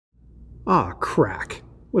Ah, crack.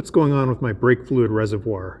 What's going on with my brake fluid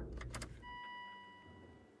reservoir?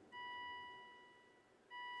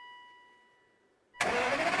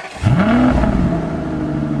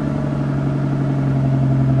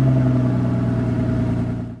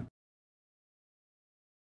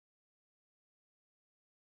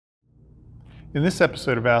 In this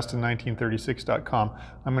episode of Aston1936.com,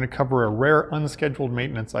 I'm going to cover a rare unscheduled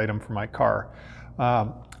maintenance item for my car.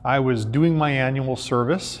 I was doing my annual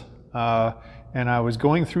service and I was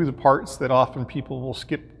going through the parts that often people will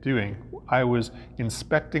skip doing. I was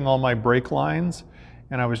inspecting all my brake lines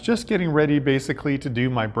and I was just getting ready basically to do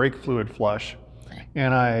my brake fluid flush.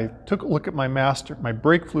 And I took a look at my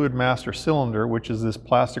brake fluid master cylinder, which is this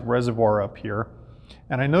plastic reservoir up here,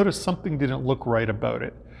 and I noticed something didn't look right about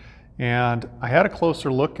it. And I had a closer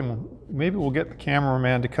look, and maybe we'll get the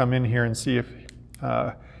cameraman to come in here and see if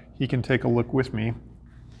he can take a look with me.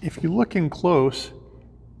 If you look in close,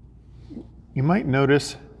 you might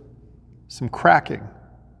notice some cracking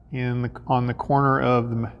on the corner of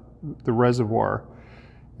the reservoir.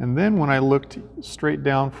 And then when I looked straight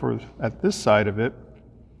down at this side of it,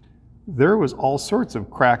 there was all sorts of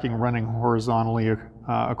cracking running horizontally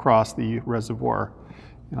across the reservoir.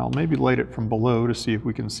 And I'll maybe light it from below to see if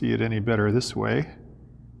we can see it any better this way.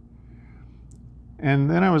 And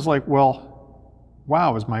then I was like, well,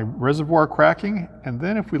 wow, is my reservoir cracking? And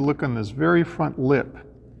then if we look on this very front lip,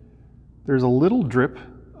 there's a little drip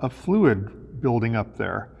of fluid building up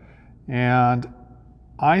there. And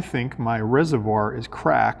I think my reservoir is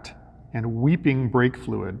cracked and weeping brake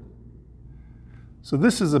fluid. So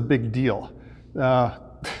this is a big deal.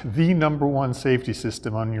 The number one safety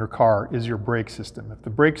system on your car is your brake system. If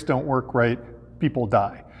the brakes don't work right, people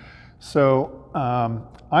die. So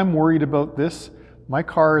I'm worried about this. My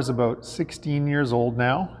car is about 16 years old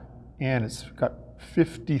now, and it's got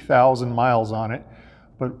 50,000 miles on it.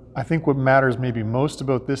 But I think what matters maybe most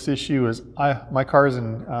about this issue is my car is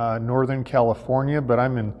in Northern California, but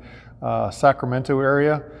I'm in Sacramento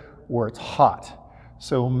area where it's hot.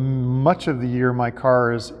 So much of the year my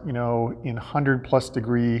car is, in 100+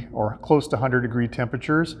 degree or close to 100 degree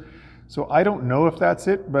temperatures. So I don't know if that's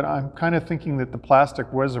it, but I'm kind of thinking that the plastic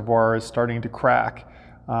reservoir is starting to crack,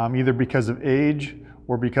 either because of age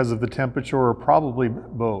or because of the temperature, or probably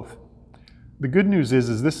both. The good news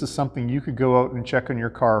is this is something you could go out and check on your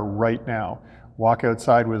car right now. Walk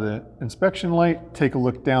outside with an inspection light, take a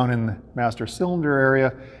look down in the master cylinder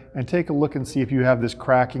area, and take a look and see if you have this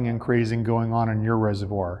cracking and crazing going on in your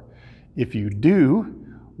reservoir. If you do,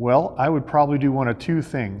 well, I would probably do one of two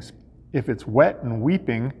things. If it's wet and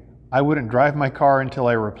weeping, I wouldn't drive my car until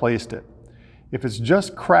I replaced it. If it's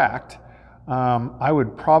just cracked, I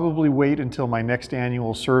would probably wait until my next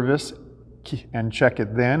annual service and check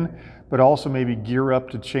it then, but also maybe gear up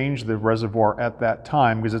to change the reservoir at that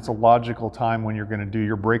time, because it's a logical time when you're going to do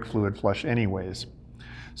your brake fluid flush anyways.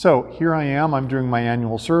 So here I am, I'm doing my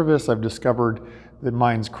annual service. I've discovered that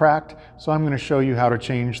mine's cracked, so I'm going to show you how to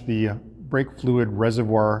change the brake fluid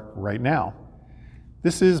reservoir right now.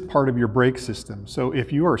 This is part of your brake system, so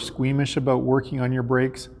if you are squeamish about working on your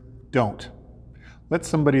brakes, don't. Let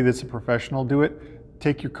somebody that's a professional do it.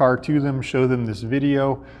 Take your car to them, show them this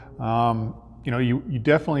video. You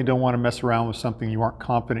definitely don't want to mess around with something you aren't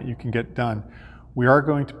confident you can get done. We are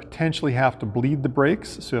going to potentially have to bleed the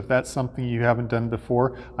brakes, so if that's something you haven't done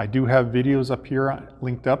before, I do have videos up here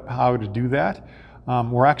linked up how to do that.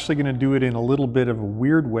 We're actually going to do it in a little bit of a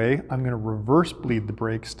weird way. I'm going to reverse bleed the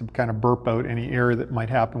brakes to kind of burp out any air that might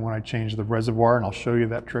happen when I change the reservoir, and I'll show you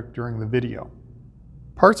that trick during the video.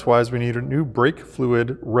 Parts-wise, we need a new brake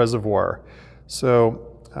fluid reservoir.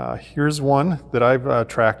 So here's one that I've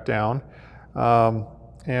tracked down.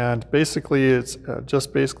 And basically it's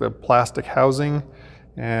just basically a plastic housing,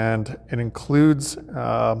 and it includes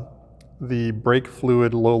the brake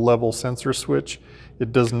fluid low-level sensor switch.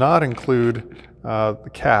 It does not include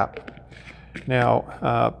the cap.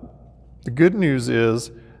 Now the good news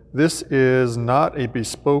is this is not a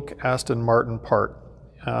bespoke Aston Martin part.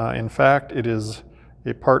 In fact, it is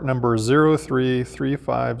a part number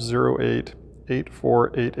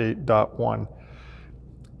 0335088488.1.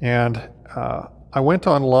 And I went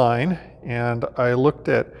online and I looked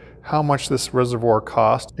at how much this reservoir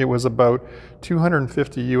cost. It was about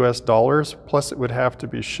 $250 US, plus it would have to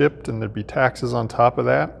be shipped and there'd be taxes on top of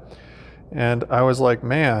that. And I was like,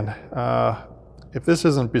 man, if this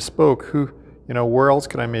isn't bespoke, where else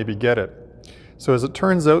could I maybe get it? So as it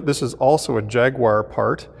turns out, this is also a Jaguar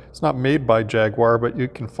part. It's not made by Jaguar, but you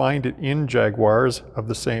can find it in Jaguars of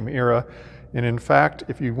the same era. And in fact,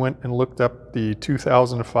 if you went and looked up the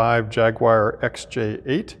 2005 Jaguar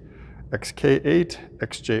XJ8, XK8,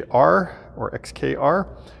 XJR, or XKR,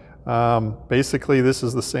 Basically, this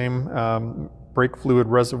is the same brake fluid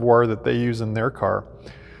reservoir that they use in their car.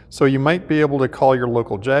 So you might be able to call your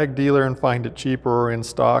local Jag dealer and find it cheaper or in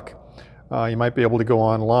stock. You might be able to go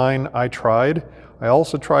online. I tried. I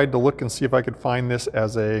also tried to look and see if I could find this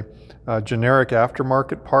as a generic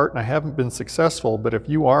aftermarket part, and I haven't been successful, but if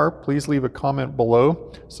you are, please leave a comment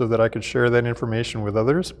below so that I could share that information with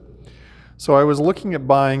others. So I was looking at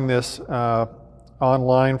buying this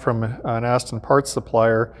online from an Aston parts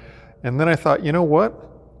supplier, and then I thought, you know what?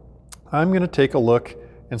 I'm going to take a look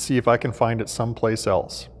and see if I can find it someplace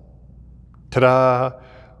else. Ta-da!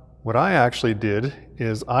 What I actually did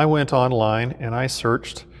is I went online and I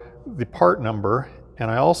searched the part number,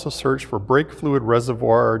 and I also searched for brake fluid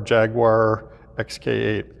reservoir Jaguar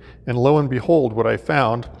XK8. And lo and behold, what I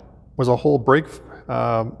found was a whole brake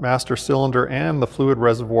master cylinder and the fluid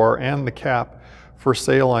reservoir and the cap for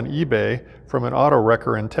sale on eBay from an auto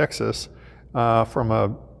wrecker in Texas from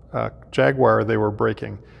a Jaguar they were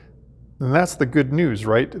braking. And that's the good news,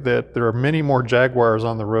 right? That there are many more Jaguars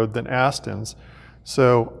on the road than Astons.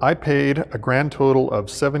 So I paid a grand total of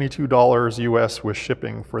 $72 US with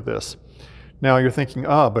shipping for this. Now you're thinking,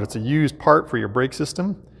 but it's a used part for your brake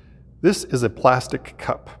system. This is a plastic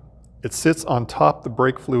cup. It sits on top the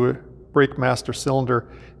brake master cylinder.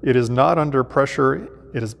 It is not under pressure.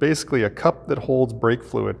 It is basically a cup that holds brake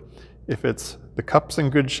fluid. If the cup's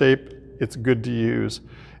in good shape, it's good to use.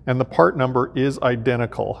 And the part number is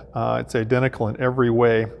identical. It's identical in every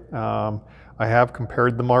way. I have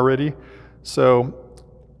compared them already. So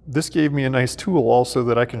this gave me a nice tool also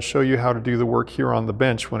that I can show you how to do the work here on the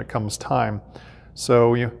bench when it comes time.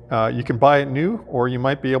 So you can buy it new, or you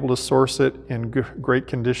might be able to source it in great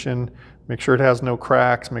condition, make sure it has no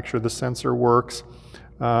cracks, make sure the sensor works,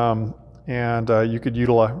 and you could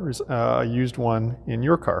utilize a used one in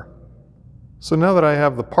your car. So now that I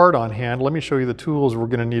have the part on hand, let me show you the tools we're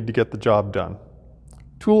going to need to get the job done.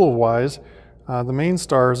 Tool-wise, the main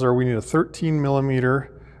stars are we need a 13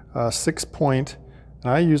 millimeter 6-point,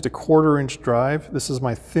 and I used a 1/4 inch drive. This is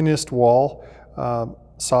my thinnest wall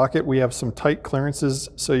socket. We have some tight clearances,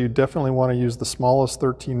 so you definitely want to use the smallest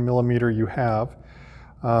 13 millimeter you have.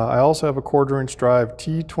 I also have a 1/4 inch drive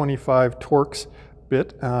T25 Torx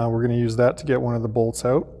bit. We're going to use that to get one of the bolts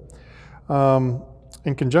out.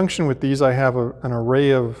 In conjunction with these, I have an array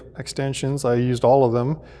of extensions. I used all of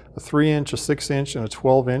them, a 3-inch, a 6-inch, and a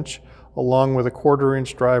 12-inch, along with a 1/4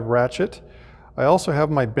 inch drive ratchet. I also have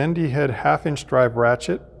my bendy head 1/2 inch drive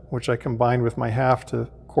ratchet, which I combined with my 1/2 to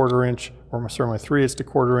 1/4 inch, or sorry, my 3/8 to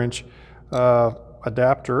 1/4 inch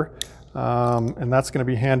adapter. And that's going to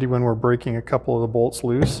be handy when we're breaking a couple of the bolts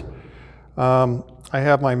loose. I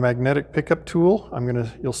have my magnetic pickup tool.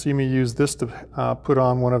 You'll see me use this to put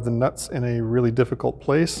on one of the nuts in a really difficult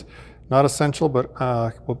place. Not essential, but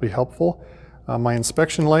will be helpful. My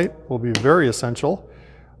inspection light will be very essential.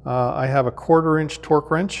 I have a 1/4 inch torque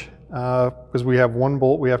wrench, because we have one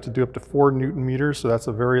bolt we have to do up to 4 Newton meters, so that's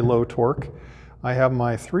a very low torque. I have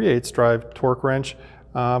my 3/8 drive torque wrench,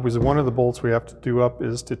 because one of the bolts we have to do up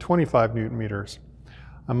is to 25 Newton meters.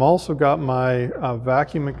 I'm also got my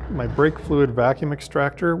my brake fluid vacuum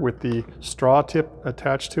extractor with the straw tip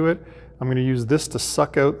attached to it. I'm going to use this to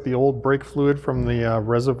suck out the old brake fluid from the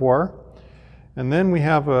reservoir. And then we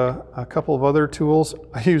have a couple of other tools.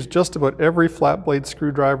 I use just about every flat blade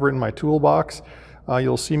screwdriver in my toolbox.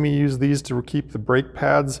 You'll see me use these to keep the brake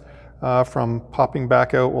pads from popping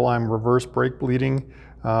back out while I'm reverse brake bleeding.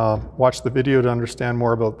 Watch the video to understand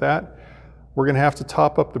more about that. We're going to have to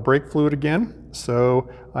top up the brake fluid again. So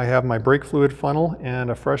I have my brake fluid funnel and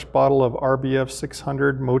a fresh bottle of RBF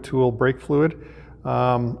 600 Motul brake fluid.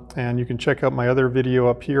 And you can check out my other video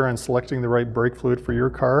up here on selecting the right brake fluid for your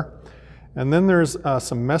car. And then there's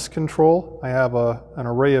some mess control. I have an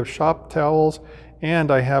array of shop towels,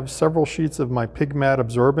 and I have several sheets of my pig mat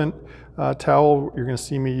absorbent towel you're going to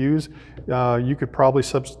see me use. You could probably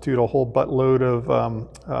substitute a whole buttload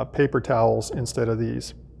of paper towels instead of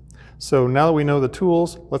these. So now that we know the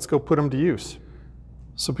tools, let's go put them to use.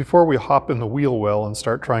 So before we hop in the wheel well and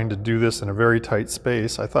start trying to do this in a very tight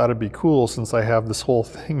space, I thought it'd be cool, since I have this whole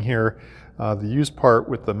thing here, the used part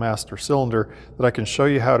with the master cylinder, that I can show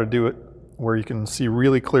you how to do it where you can see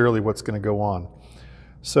really clearly what's going to go on.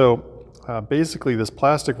 So basically this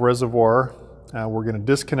plastic reservoir, we're going to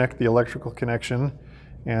disconnect the electrical connection,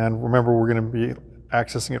 and remember, we're going to be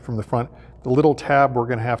accessing it from the front. The little tab we're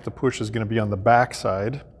going to have to push is going to be on the back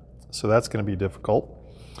side, so that's going to be difficult.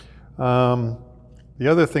 The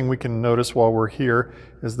other thing we can notice while we're here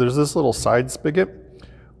is there's this little side spigot.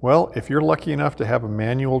 Well, if you're lucky enough to have a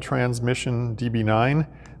manual transmission DB9,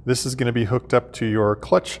 this is going to be hooked up to your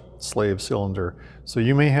clutch slave cylinder. So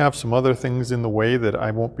you may have some other things in the way that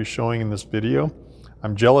I won't be showing in this video.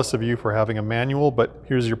 I'm jealous of you for having a manual, but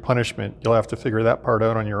here's your punishment. You'll have to figure that part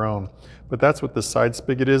out on your own. But that's what this side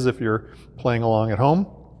spigot is if you're playing along at home.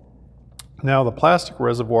 Now the plastic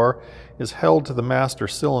reservoir is held to the master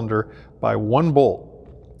cylinder by one bolt.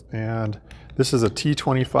 And this is a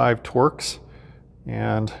T25 Torx,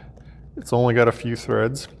 and it's only got a few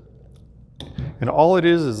threads. And all it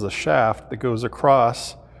is a shaft that goes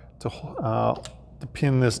across to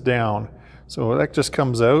pin this down. So that just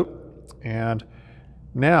comes out, and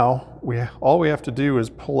now all we have to do is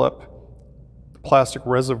pull up the plastic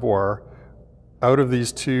reservoir out of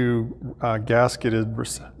these two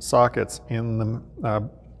gasketed sockets in the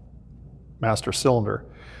master cylinder.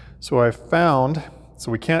 So I found,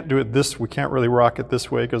 so we can't do it we can't really rock it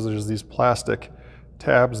this way because there's these plastic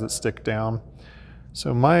tabs that stick down.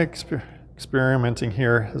 So my experimenting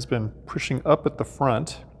here has been pushing up at the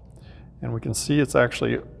front, and we can see it's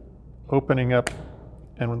actually opening up,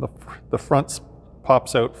 and when the front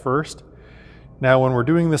pops out first. Now when we're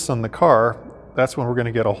doing this on the car, that's when we're going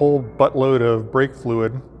to get a whole buttload of brake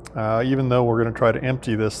fluid. Even though we're going to try to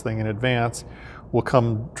empty this thing in advance, will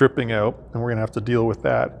come dripping out, and we're going to have to deal with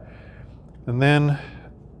that. And then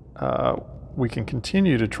we can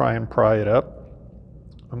continue to try and pry it up,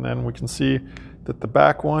 and then we can see that the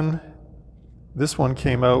back one, this one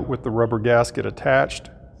came out with the rubber gasket attached.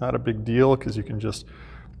 Not a big deal because you can just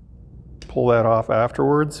pull that off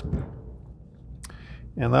afterwards.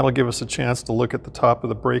 And that'll give us a chance to look at the top of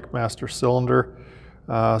the brake master cylinder.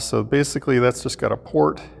 So basically that's just got a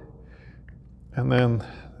port, and then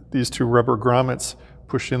these two rubber grommets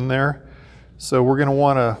push in there. So we're going to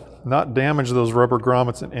want to not damage those rubber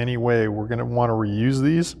grommets in any way. We're going to want to reuse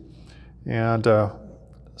these, and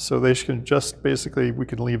so they should just basically, we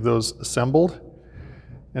can leave those assembled.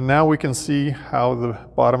 And now we can see how the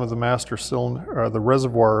bottom of the master cylinder, or the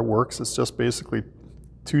reservoir, works. It's just basically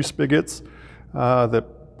two spigots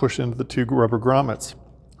that push into the two rubber grommets.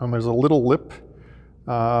 And there's a little lip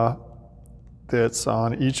that's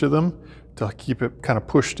on each of them to keep it kind of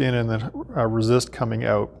pushed in and then resist coming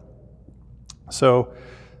out. So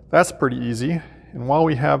that's pretty easy. And while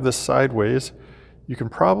we have this sideways, you can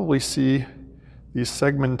probably see these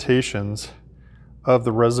segmentations of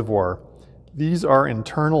the reservoir. These are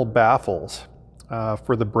internal baffles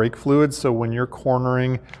for the brake fluid. So when you're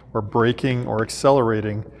cornering or braking or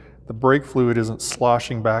accelerating, the brake fluid isn't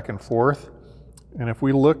sloshing back and forth. And if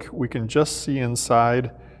we look, we can just see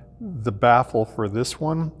inside the baffle for this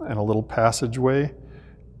one and a little passageway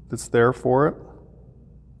that's there for it.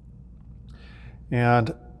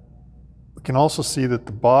 And we can also see that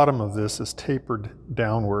the bottom of this is tapered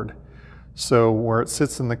downward. So where it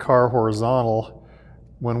sits in the car horizontal,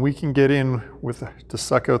 when we can get in to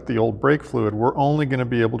suck out the old brake fluid, we're only going to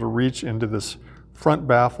be able to reach into this front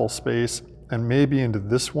baffle space and maybe into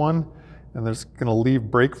this one, and there's going to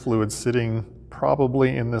leave brake fluid sitting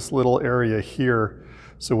probably in this little area here.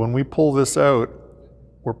 So when we pull this out,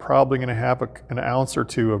 we're probably going to have an ounce or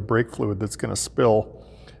two of brake fluid that's going to spill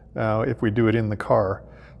if we do it in the car.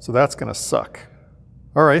 So that's going to suck.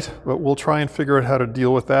 All right, but we'll try and figure out how to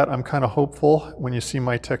deal with that. I'm kind of hopeful when you see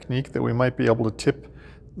my technique that we might be able to tip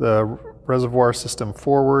the reservoir system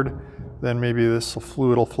forward. Then maybe this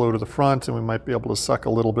fluid will flow to the front, and we might be able to suck a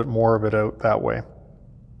little bit more of it out that way.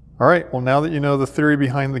 All right, well, now that you know the theory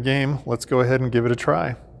behind the game, let's go ahead and give it a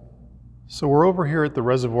try. So we're over here at the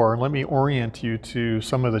reservoir, and let me orient you to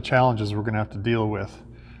some of the challenges we're going to have to deal with.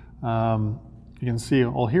 You can see,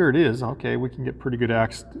 well, here it is. Okay, we can get pretty good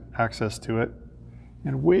access to it.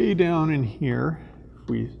 And way down in here, if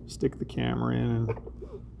we stick the camera in and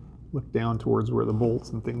look down towards where the bolts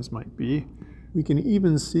and things might be, we can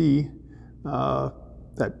even see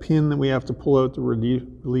that pin that we have to pull out to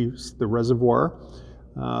release the reservoir.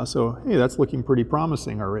 So, hey, that's looking pretty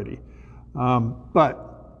promising already. But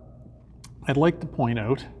I'd like to point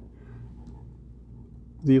out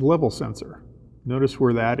the level sensor. Notice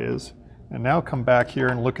where that is. And now come back here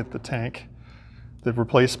and look at the tank, the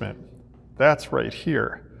replacement. That's right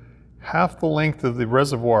here. Half the length of the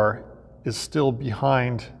reservoir is still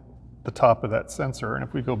behind the top of that sensor. And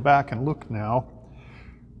if we go back and look now,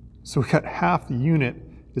 so we got half the unit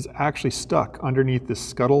is actually stuck underneath this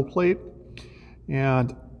scuttle plate.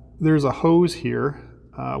 And there's a hose here,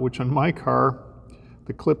 which on my car,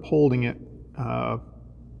 the clip holding it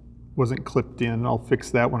wasn't clipped in. I'll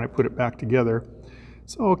fix that when I put it back together.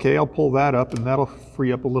 So, okay, I'll pull that up, and that'll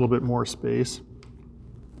free up a little bit more space.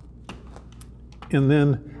 And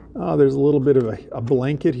then there's a little bit of a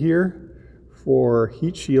blanket here for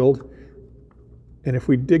heat shield. And if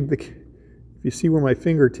we dig if you see where my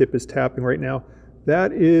fingertip is tapping right now,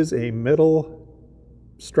 That is a metal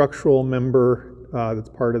structural member that's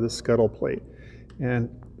part of the scuttle plate. And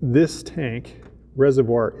this tank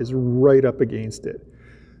reservoir is right up against it.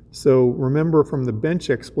 So remember from the bench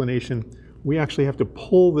explanation, we actually have to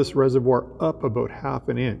pull this reservoir up about ½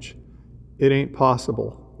 an inch. It ain't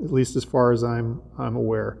possible, at least as far as I'm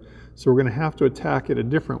aware. So we're going to have to attack it a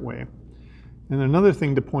different way. And another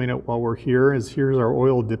thing to point out while we're here is here's our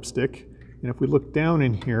oil dipstick. And if we look down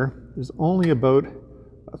in here, there's only about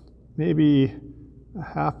maybe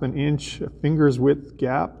 ½ an inch, a finger's width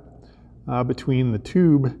gap between the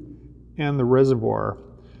tube and the reservoir.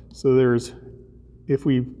 So if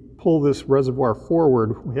we pull this reservoir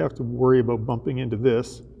forward, we have to worry about bumping into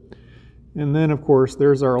this. And then of course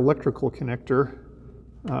there's our electrical connector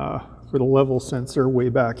for the level sensor way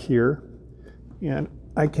back here. And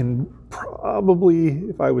I can probably,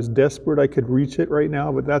 if I was desperate, I could reach it right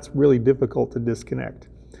now, but that's really difficult to disconnect.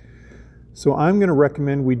 So I'm going to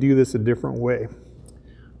recommend we do this a different way.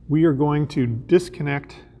 We are going to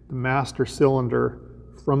disconnect the master cylinder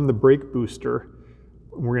from the brake booster.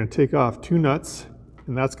 We're going to take off 2 nuts,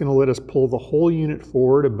 and that's going to let us pull the whole unit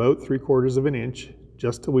forward about 3/4 of an inch,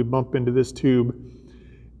 just till we bump into this tube.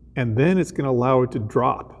 And then it's going to allow it to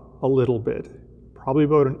drop a little bit, probably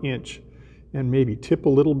about 1 inch, and maybe tip a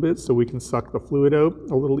little bit so we can suck the fluid out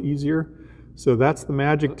a little easier. So that's the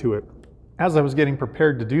magic to it. As I was getting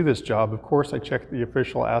prepared to do this job, of course I checked the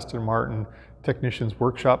official Aston Martin Technician's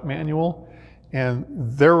Workshop Manual, and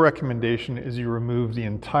their recommendation is you remove the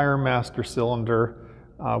entire master cylinder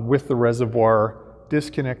with the reservoir,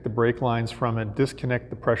 disconnect the brake lines from it, disconnect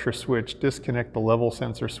the pressure switch, disconnect the level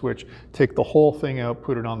sensor switch, take the whole thing out,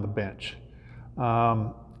 put it on the bench.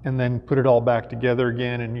 And then put it all back together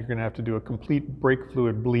again, and you're going to have to do a complete brake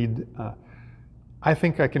fluid bleed. I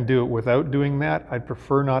think I can do it without doing that. I'd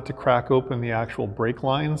prefer not to crack open the actual brake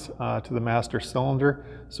lines to the master cylinder.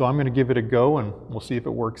 So I'm going to give it a go, and we'll see if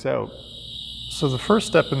it works out. So the first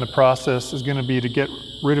step in the process is going to be to get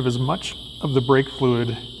rid of as much of the brake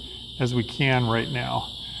fluid as we can right now.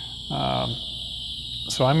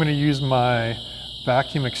 So I'm going to use my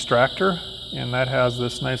vacuum extractor, and that has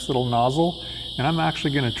this nice little nozzle. And I'm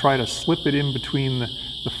actually going to try to slip it in between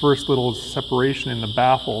the first little separation in the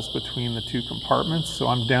baffles between the 2 compartments. So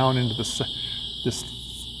I'm down into this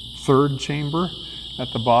 3rd chamber at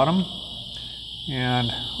the bottom. And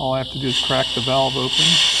all I have to do is crack the valve open.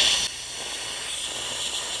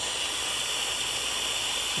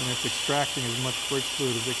 And it's extracting as much brake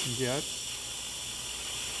fluid as it can get.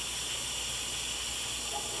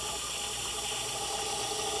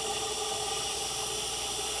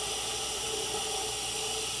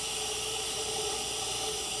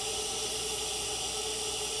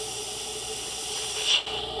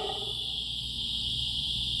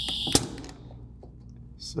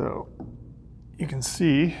 So you can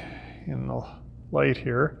see in the light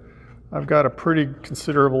here, I've got a pretty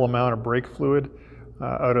considerable amount of brake fluid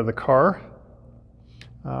out of the car.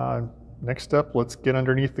 Next up, let's get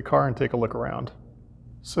underneath the car and take a look around.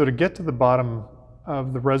 So to get to the bottom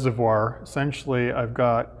of the reservoir, essentially I've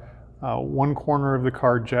got one corner of the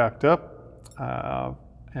car jacked up,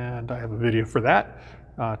 and I have a video for that.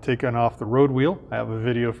 Taken off the road wheel, I have a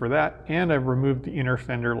video for that, and I've removed the inner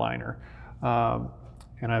fender liner.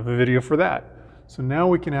 And I have a video for that. So now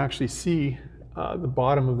we can actually see the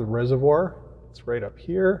bottom of the reservoir. It's right up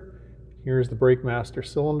here. Here's the brake master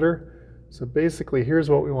cylinder. So basically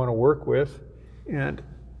here's what we want to work with. And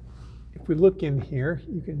if we look in here,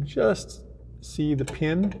 you can just see the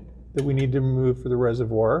pin that we need to remove for the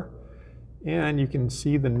reservoir. And you can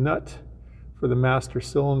see the nut for the master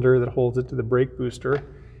cylinder that holds it to the brake booster.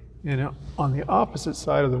 And on the opposite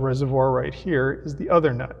side of the reservoir right here is the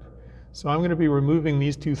other nut. So I'm going to be removing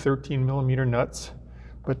these 2 13mm nuts,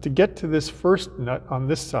 but to get to this first nut on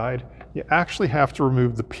this side, you actually have to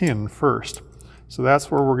remove the pin first. So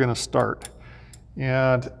that's where we're going to start.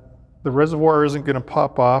 And the reservoir isn't going to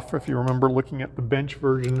pop off. If you remember looking at the bench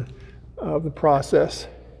version of the process,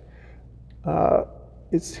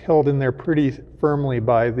 it's held in there pretty firmly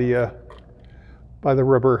by the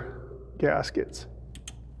rubber gaskets.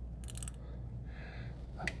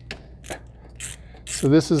 So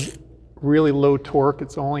this is really low torque.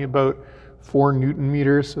 It's only about 4 Newton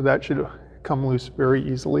meters, so that should come loose very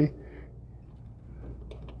easily.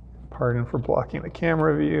 Pardon for blocking the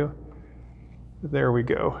camera view. There we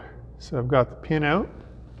go. So I've got the pin out.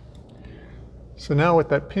 So now with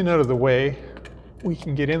that pin out of the way, we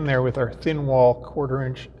can get in there with our thin wall 1/4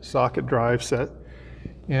 inch socket drive set.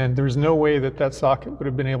 And there's no way that that socket would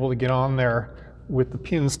have been able to get on there with the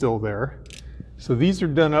pin still there. So these are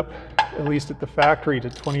done up, at least at the factory, to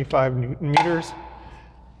 25 Newton meters.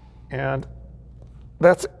 And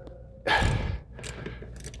that's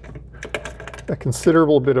a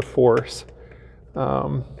considerable bit of force.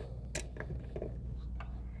 All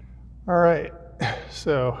right,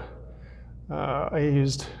 so I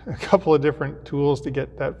used a couple of different tools to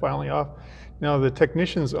get that finally off. Now the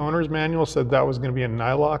technician's owner's manual said that was going to be a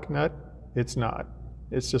nylock nut. It's not.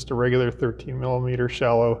 It's just a regular 13mm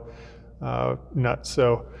shallow nut.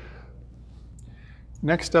 So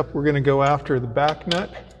next up we're going to go after the back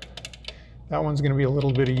nut. That one's going to be a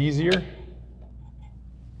little bit easier.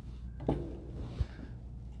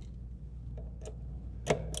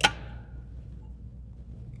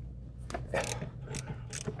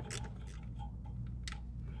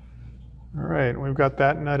 All right, we've got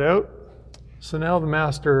that nut out. So now the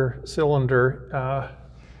master cylinder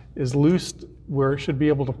is loosed where it should be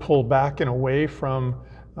able to pull back and away from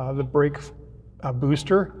the brake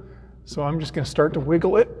booster. So I'm just going to start to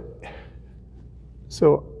wiggle it.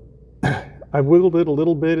 So I've wiggled it a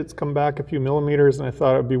little bit. It's come back a few millimeters, and I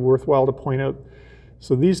thought it would be worthwhile to point out.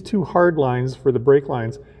 So these two hard lines for the brake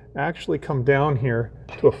lines actually come down here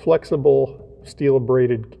to a flexible steel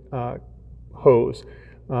braided hose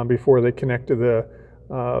before they connect to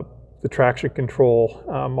the traction control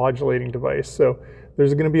modulating device. So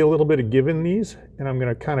there's going to be a little bit of give in these, and I'm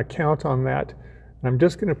going to kind of count on that. And I'm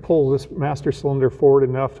just going to pull this master cylinder forward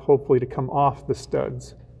enough, hopefully, to come off the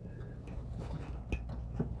studs.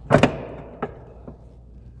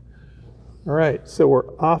 All right, so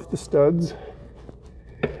we're off the studs.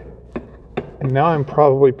 And now I'm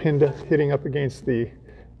probably hitting up against the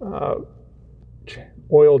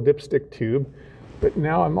oil dipstick tube. But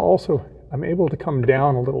now I'm able to come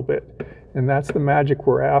down a little bit, and that's the magic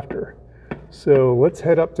we're after. So let's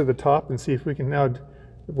head up to the top and see if we can now,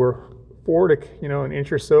 we're forward, an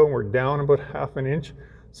inch or so, and we're down about ½ an inch.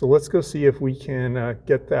 So let's go see if we can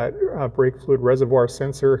get that brake fluid reservoir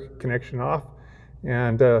sensor connection off,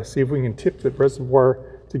 and see if we can tip the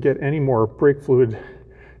reservoir to get any more brake fluid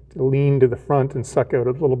to lean to the front and suck out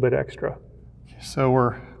a little bit extra.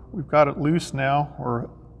 So we've got it loose now, we're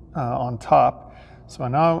on top. So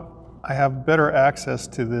now I have better access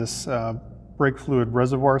to this brake fluid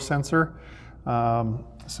reservoir sensor.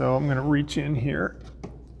 So I'm going to reach in here,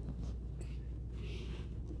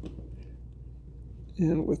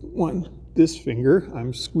 and with this finger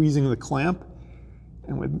I'm squeezing the clamp,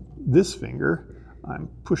 and with this finger I'm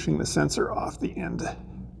pushing the sensor off the end.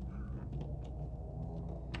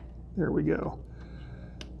 There we go.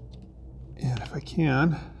 And if I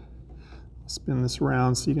can, spin this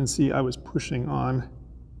around so you can see I was pushing on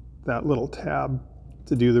that little tab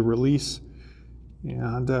to do the release.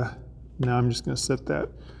 And now I'm just going to set that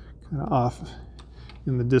kind of off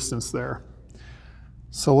in the distance there.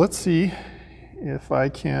 So let's see if I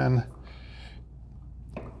can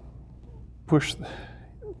push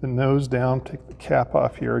the nose down, take the cap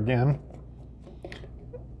off here again.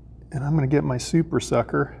 And I'm going to get my super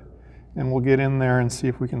sucker, and we'll get in there and see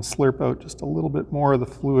if we can slurp out just a little bit more of the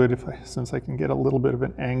fluid since I can get a little bit of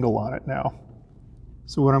an angle on it now.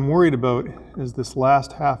 So what I'm worried about is this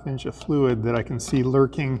last ½ inch of fluid that I can see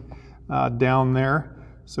lurking down there.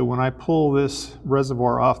 So when I pull this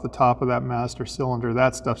reservoir off the top of that master cylinder,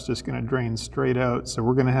 that stuff's just going to drain straight out. So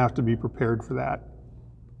we're going to have to be prepared for that.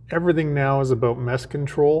 Everything now is about mess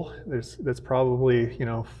control. That's probably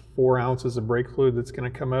 4 ounces of brake fluid that's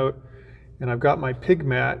going to come out. And I've got my pig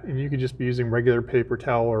mat, and you could just be using regular paper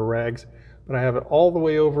towel or rags, but I have it all the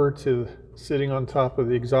way over to sitting on top of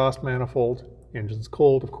the exhaust manifold. Engine's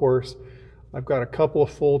cold, of course. I've got a couple of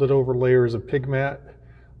folded over layers of pig mat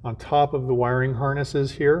on top of the wiring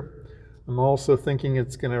harnesses here. I'm also thinking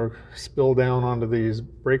it's going to spill down onto these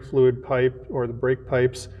brake fluid pipe or the brake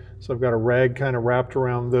pipes. So I've got a rag kind of wrapped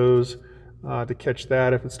around those to catch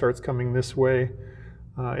that if it starts coming this way.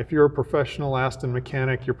 If you're a professional Aston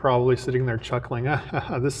mechanic, you're probably sitting there chuckling,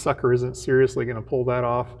 this sucker isn't seriously going to pull that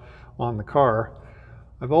off on the car.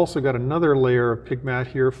 I've also got another layer of pig mat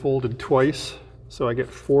here folded twice, so I get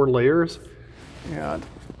 4 layers. And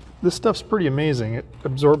this stuff's pretty amazing. It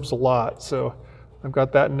absorbs a lot, so I've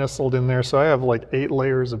got that nestled in there. So I have like 8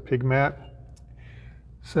 layers of pig mat.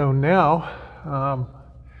 So now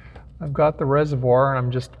I've got the reservoir,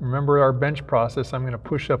 and remember our bench process, I'm going to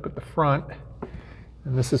push up at the front.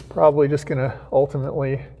 And this is probably just going to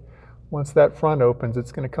ultimately, once that front opens,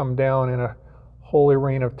 it's going to come down in a holy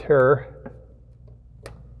rain of terror.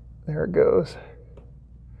 There it goes.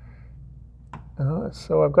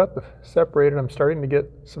 So I've got the separated. I'm starting to get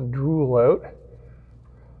some drool out.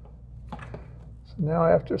 So now I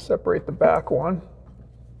have to separate the back one.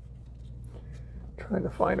 Trying to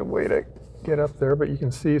find a way to get up there, but you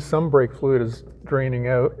can see some brake fluid is draining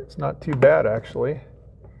out. It's not too bad, actually.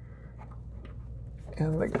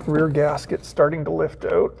 And the rear gasket's starting to lift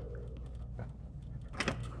out.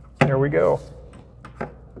 There we go.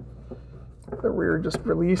 The rear just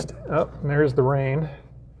released. Oh, and there's the rain.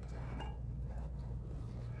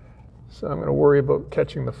 So I'm going to worry about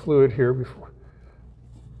catching the fluid here before,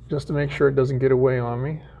 just to make sure it doesn't get away on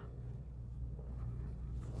me.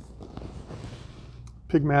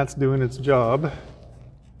 Pig mat's doing its job.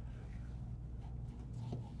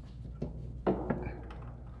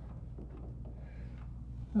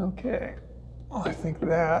 Okay, well, I think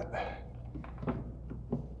that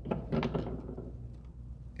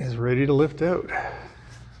is ready to lift out.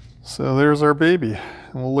 So there's our baby,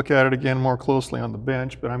 and we'll look at it again more closely on the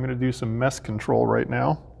bench, but I'm going to do some mess control right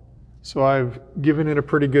now. So I've given it a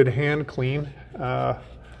pretty good hand clean.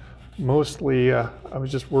 Mostly I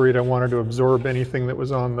was just worried I wanted to absorb anything that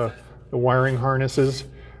was on the wiring harnesses,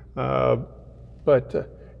 but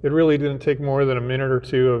it really didn't take more than a minute or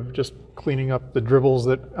two of just cleaning up the dribbles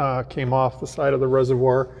that came off the side of the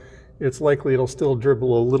reservoir. It's likely it'll still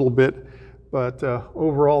dribble a little bit, but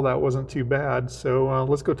overall that wasn't too bad. So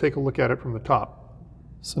let's go take a look at it from the top.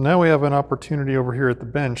 So now we have an opportunity over here at the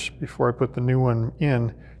bench before I put the new one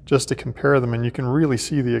in, just to compare them, and you can really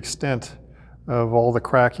see the extent of all the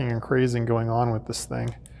cracking and crazing going on with this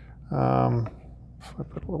thing. If I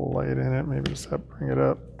put a little light in it, maybe just have to bring it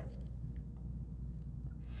up.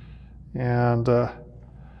 And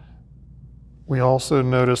we also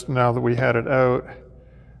noticed, now that we had it out,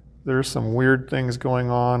 there's some weird things going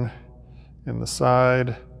on in the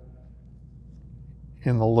side,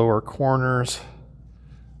 in the lower corners.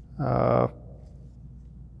 You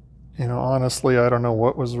know, honestly, I don't know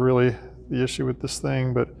what was really the issue with this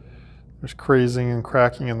thing, but there's crazing and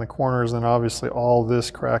cracking in the corners, and obviously all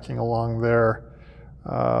this cracking along there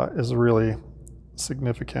is really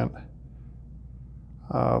significant.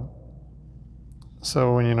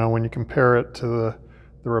 So when you compare it to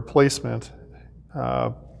the replacement,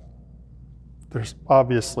 there's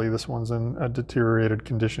obviously this one's in a deteriorated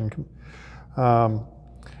condition.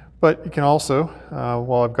 But you can also,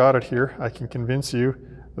 while I've got it here, I can convince you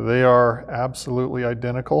they are absolutely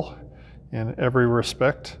identical in every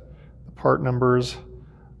respect. The part numbers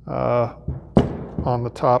on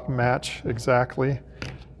the top match exactly.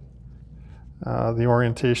 The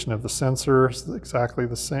orientation of the sensor is exactly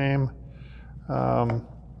the same. The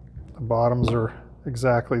bottoms are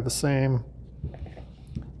exactly the same.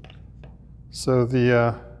 So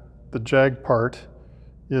the Jag part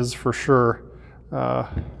is for sure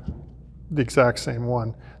the exact same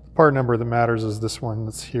one. The part number that matters is this one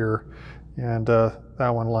that's here, and that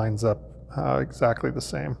one lines up exactly the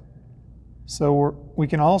same. So we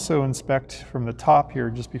can also inspect from the top here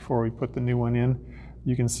just before we put the new one in.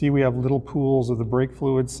 You can see we have little pools of the brake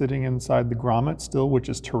fluid sitting inside the grommet still, which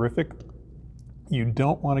is terrific. You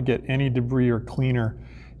don't want to get any debris or cleaner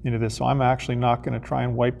into this, so I'm actually not going to try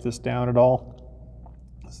and wipe this down at all.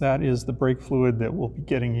 That is the brake fluid that will be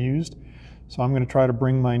getting used. So I'm going to try to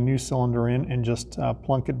bring my new cylinder in and just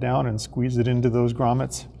plunk it down and squeeze it into those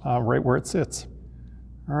grommets right where it sits.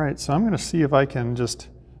 All right, so I'm going to see if I can just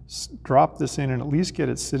drop this in and at least get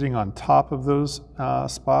it sitting on top of those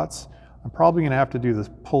spots. I'm probably going to have to do this,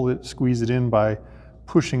 squeeze it in by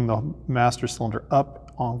pushing the master cylinder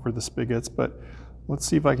up over the spigots, but let's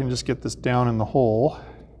see if I can just get this down in the hole.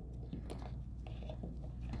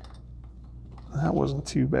 That wasn't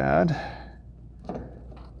too bad.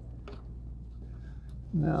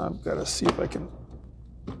 Now I've got to see if I can,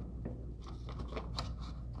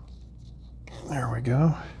 there we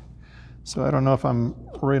go. So I don't know if I'm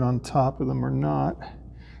right on top of them or not,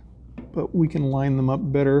 but we can line them up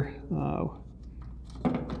better.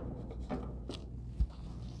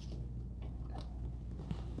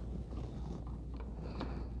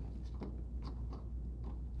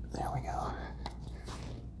 There we go.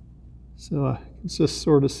 So I can just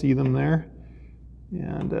sort of see them there.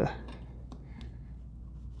 And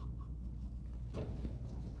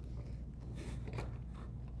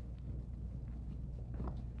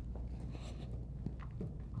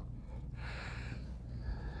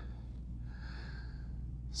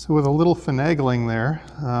so with a little finagling there,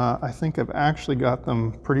 I think I've actually got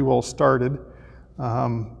them pretty well started,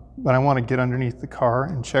 but I want to get underneath the car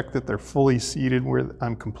and check that they're fully seated where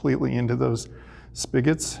I'm completely into those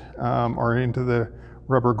spigots or into the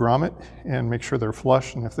rubber grommet, and make sure they're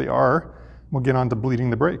flush, and if they are, we'll get on to bleeding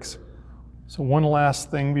the brakes. So one last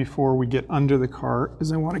thing before we get under the car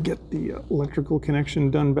is I want to get the electrical connection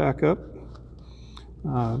done back up,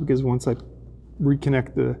 because once I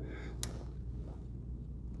reconnect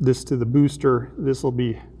this to the booster, this will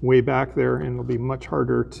be way back there and it'll be much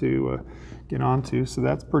harder to get onto. So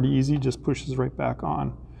that's pretty easy, just pushes right back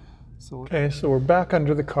on. Okay, so we're back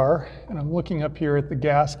under the car, and I'm looking up here at the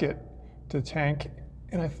gasket to the tank,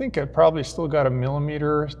 and I think I probably still got 1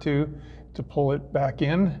 millimeter or 2 to pull it back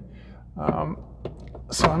in.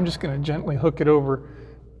 So I'm just going to gently hook it over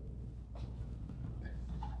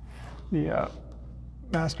the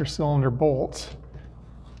master cylinder bolts,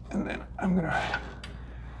 and then I'm going to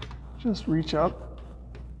just reach up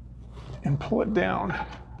and pull it down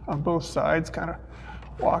on both sides, kind of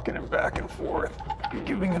walking it back and forth,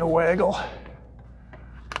 giving it a waggle.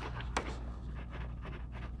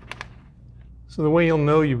 So the way you'll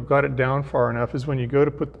know you've got it down far enough is when you go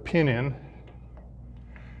to put the pin in,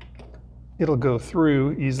 it'll go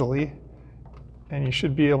through easily, and you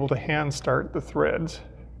should be able to hand start the threads.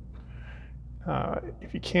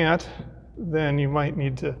 If you can't, then you might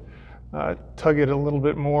need to tug it a little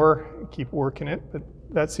bit more, keep working it, but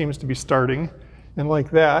that seems to be starting. And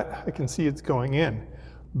like that, I can see it's going in.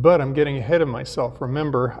 But I'm getting ahead of myself.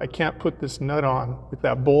 Remember, I can't put this nut on with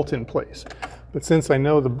that bolt in place. But since I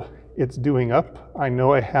know it's doing up, I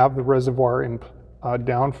know I have the reservoir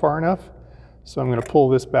down far enough. So I'm going to pull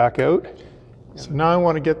this back out. So now I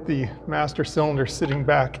want to get the master cylinder sitting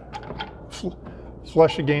back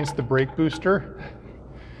flush against the brake booster.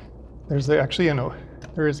 There's actually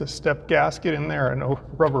there is a step gasket in there, a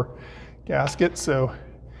rubber gasket, so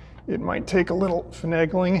it might take a little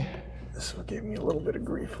finagling. This gave me a little bit of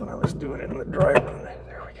grief when I was doing it in the dry run.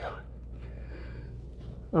 There we go.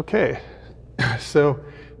 Okay, so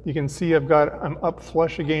you can see I'm up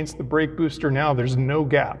flush against the brake booster now. There's no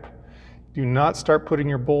gap. Do not start putting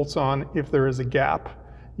your bolts on if there is a gap.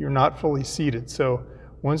 You're not fully seated. So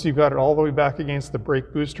once you've got it all the way back against the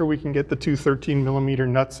brake booster, we can get the 2 13 millimeter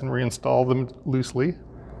nuts and reinstall them loosely.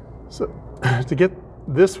 So to get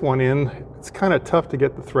this one in, it's kind of tough to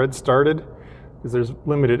get the thread started because there's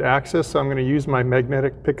limited access. So I'm going to use my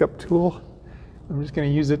magnetic pickup tool. I'm just going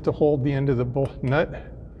to use it to hold the end of the bolt nut.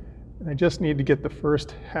 And I just need to get the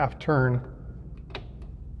first half turn.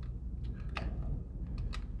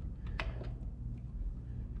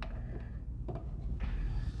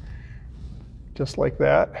 Just like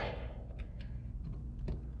that.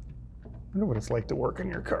 I know what it's like to work in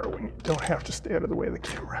your car when you don't have to stay out of the way of the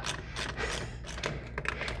camera.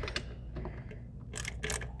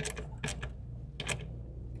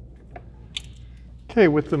 Okay,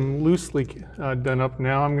 with them loosely done up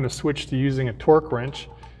now, I'm going to switch to using a torque wrench.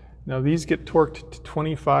 Now these get torqued to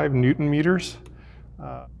 25 Newton meters.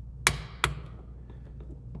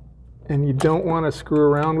 And you don't want to screw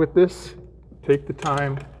around with this. Take the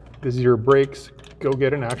time. This is your brakes. Go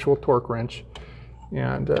get an actual torque wrench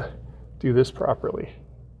and do this properly.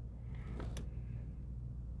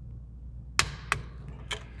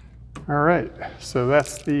 All right, so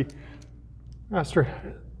that's the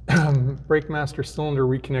brake master cylinder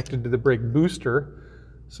reconnected to the brake booster.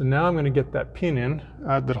 So now I'm going to get that pin in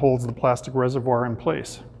that holds the plastic reservoir in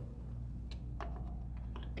place.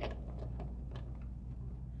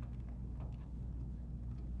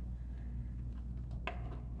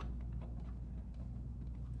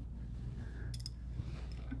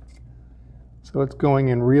 So it's going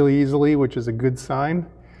in really easily, which is a good sign.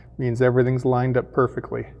 Means everything's lined up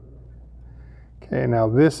perfectly. Okay, now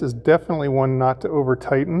this is definitely one not to over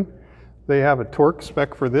tighten. They have a torque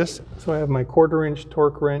spec for this. So I have my 1/4 inch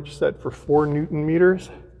torque wrench set for 4 Newton meters.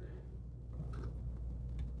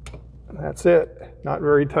 And that's it, not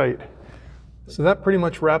very tight. So that pretty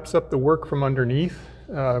much wraps up the work from underneath.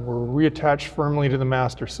 We're reattached firmly to the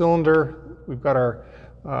master cylinder. We've got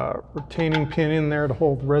our retaining pin in there to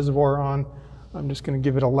hold the reservoir on. I'm just going to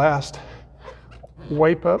give it a last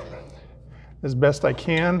wipe up as best I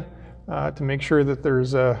can to make sure that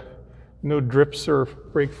there's no drips or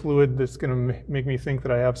brake fluid that's going to make me think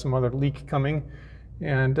that I have some other leak coming.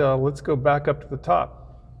 And let's go back up to the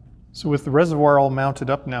top. So with the reservoir all mounted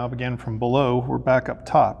up now, again from below, we're back up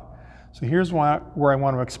top. So here's where I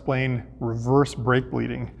want to explain reverse brake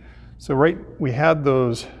bleeding. So we had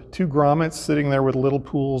those 2 grommets sitting there with little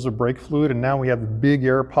pools of brake fluid, and now we have the big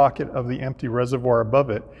air pocket of the empty reservoir above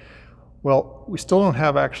it. Well, we still don't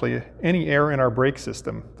have actually any air in our brake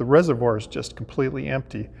system. The reservoir is just completely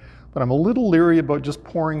empty. But I'm a little leery about just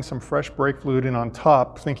pouring some fresh brake fluid in on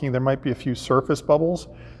top, thinking there might be a few surface bubbles.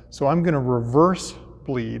 So I'm going to reverse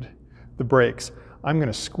bleed the brakes. I'm going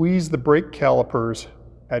to squeeze the brake calipers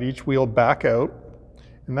at each wheel back out,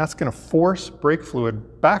 and that's going to force brake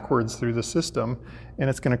fluid backwards through the system, and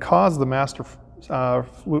it's going to cause the master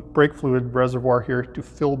brake fluid reservoir here to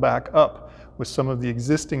fill back up with some of the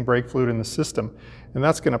existing brake fluid in the system. And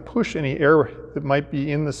that's going to push any air that might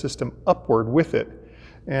be in the system upward with it.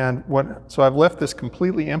 And so I've left this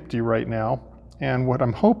completely empty right now, and what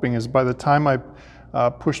I'm hoping is by the time I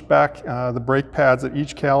push back the brake pads at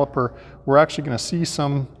each caliper, we're actually going to see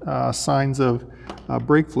some signs of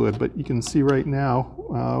brake fluid, but you can see right now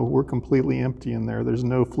we're completely empty in there. There's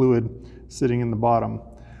no fluid sitting in the bottom.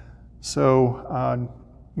 So I'm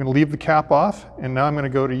going to leave the cap off, and now I'm going to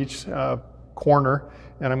go to each corner,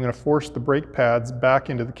 and I'm going to force the brake pads back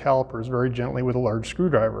into the calipers very gently with a large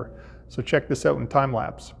screwdriver. So check this out in time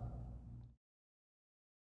lapse.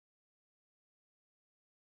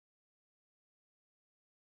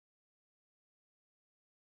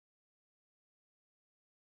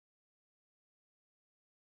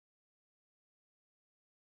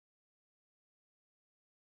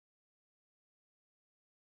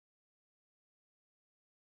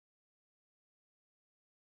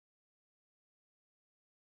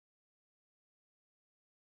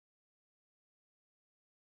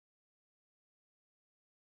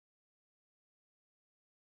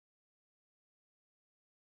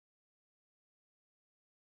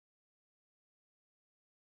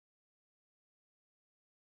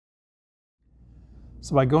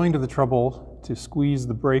 So by going to the trouble to squeeze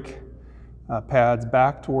the brake pads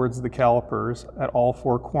back towards the calipers at all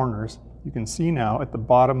four corners, you can see now at the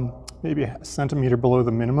bottom, maybe a centimeter below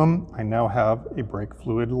the minimum, I now have a brake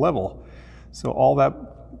fluid level. So all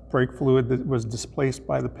that brake fluid that was displaced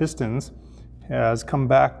by the pistons has come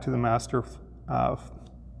back to the master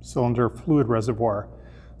cylinder fluid reservoir.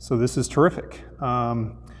 So this is terrific.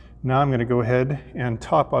 Now I'm going to go ahead and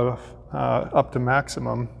top off up to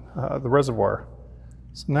maximum the reservoir.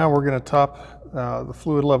 So now we're going to top the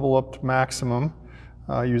fluid level up to maximum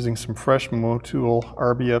using some fresh Motul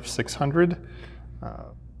RBF 600.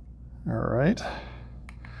 All right.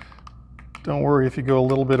 Don't worry if you go a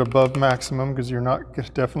little bit above maximum, because you're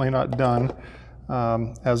definitely not done.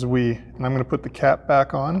 And I'm going to put the cap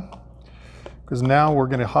back on, because now we're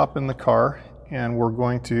going to hop in the car and we're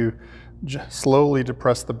going to slowly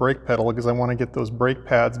depress the brake pedal, because I want to get those brake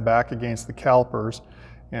pads back against the calipers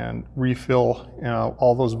and refill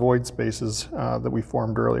all those void spaces that we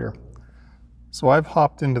formed earlier. So I've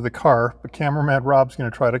hopped into the car, but cameraman Rob's going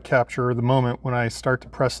to try to capture the moment when I start to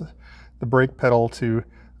press the brake pedal to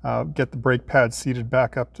get the brake pads seated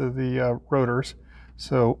back up to the rotors.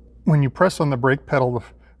 So when you press on the brake pedal the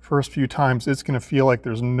first few times, it's going to feel like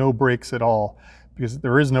there's no brakes at all, because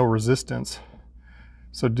there is no resistance.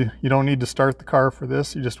 So you don't need to start the car for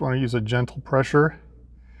this. You just want to use a gentle pressure.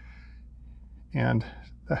 And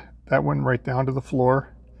that went right down to the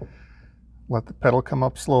floor. Let the pedal come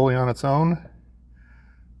up slowly on its own.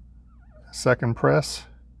 Second press,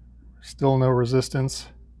 still no resistance.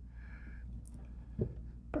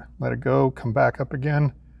 Let it go, come back up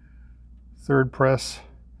again. Third press,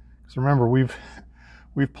 because remember we've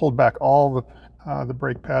pulled back all the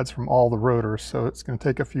brake pads from all the rotors, so it's going to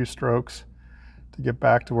take a few strokes to get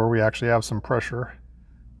back to where we actually have some pressure.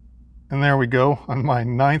 And there we go. On my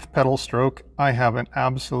 9th pedal stroke, I have an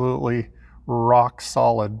absolutely rock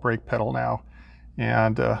solid brake pedal now.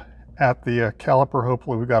 And at the caliper,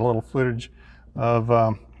 hopefully we got a little footage of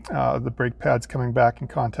the brake pads coming back in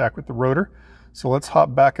contact with the rotor. So let's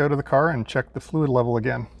hop back out of the car and check the fluid level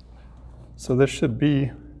again. So this should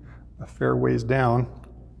be a fair ways down.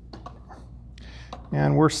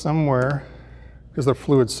 And we're somewhere, because the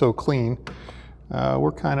fluid's so clean,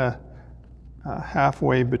 we're kind of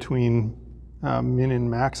halfway between min and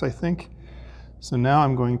max, I think. So now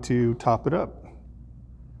I'm going to top it up.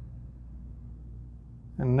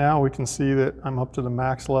 And now we can see that I'm up to the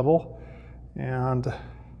max level and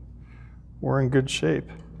we're in good shape.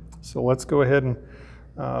 So let's go ahead and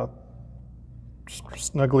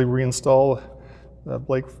snugly reinstall the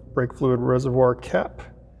brake fluid reservoir cap,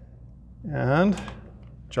 and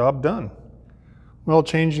job done. Well,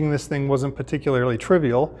 changing this thing wasn't particularly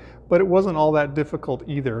trivial, but it wasn't all that difficult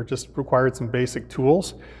either. It just required some basic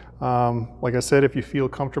tools. Like I said, if you feel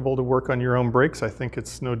comfortable to work on your own brakes, I think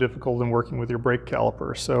it's no difficult than working with your brake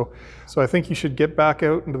caliper. So I think you should get back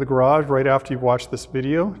out into the garage right after you've watched this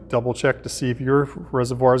video, double check to see if your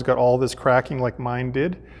reservoir's got all this cracking like mine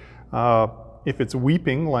did. If it's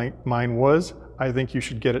weeping like mine was, I think you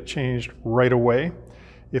should get it changed right away.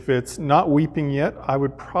 If it's not weeping yet, I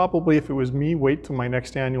would probably, if it was me, wait till my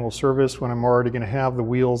next annual service when I'm already going to have the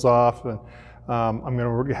wheels off and I'm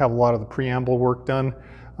going to have a lot of the preamble work done,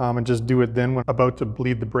 and just do it then when I'm about to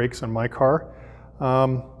bleed the brakes on my car.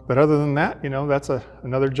 But other than that, you know, that's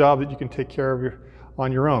another job that you can take care of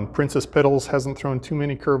on your own. Princess Pedals hasn't thrown too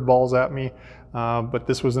many curveballs at me, but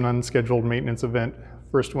this was an unscheduled maintenance event.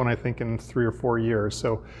 First one, I think, in 3 or 4 years.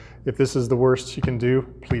 So if this is the worst you can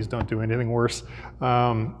do, please don't do anything worse.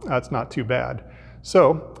 That's not too bad.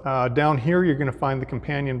 So down here, you're going to find the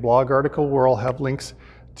companion blog article where I'll have links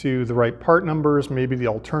to the right part numbers, maybe the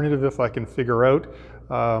alternative if I can figure out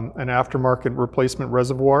an aftermarket replacement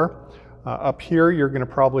reservoir. Up here, you're going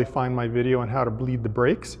to probably find my video on how to bleed the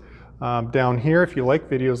brakes. Down here, if you like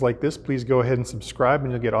videos like this, please go ahead and subscribe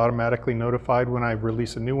and you'll get automatically notified when I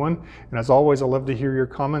release a new one. And as always, I love to hear your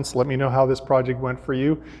comments. Let me know how this project went for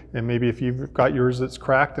you. And maybe if you've got yours that's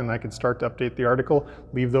cracked and I can start to update the article,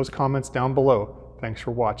 leave those comments down below. Thanks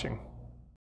for watching.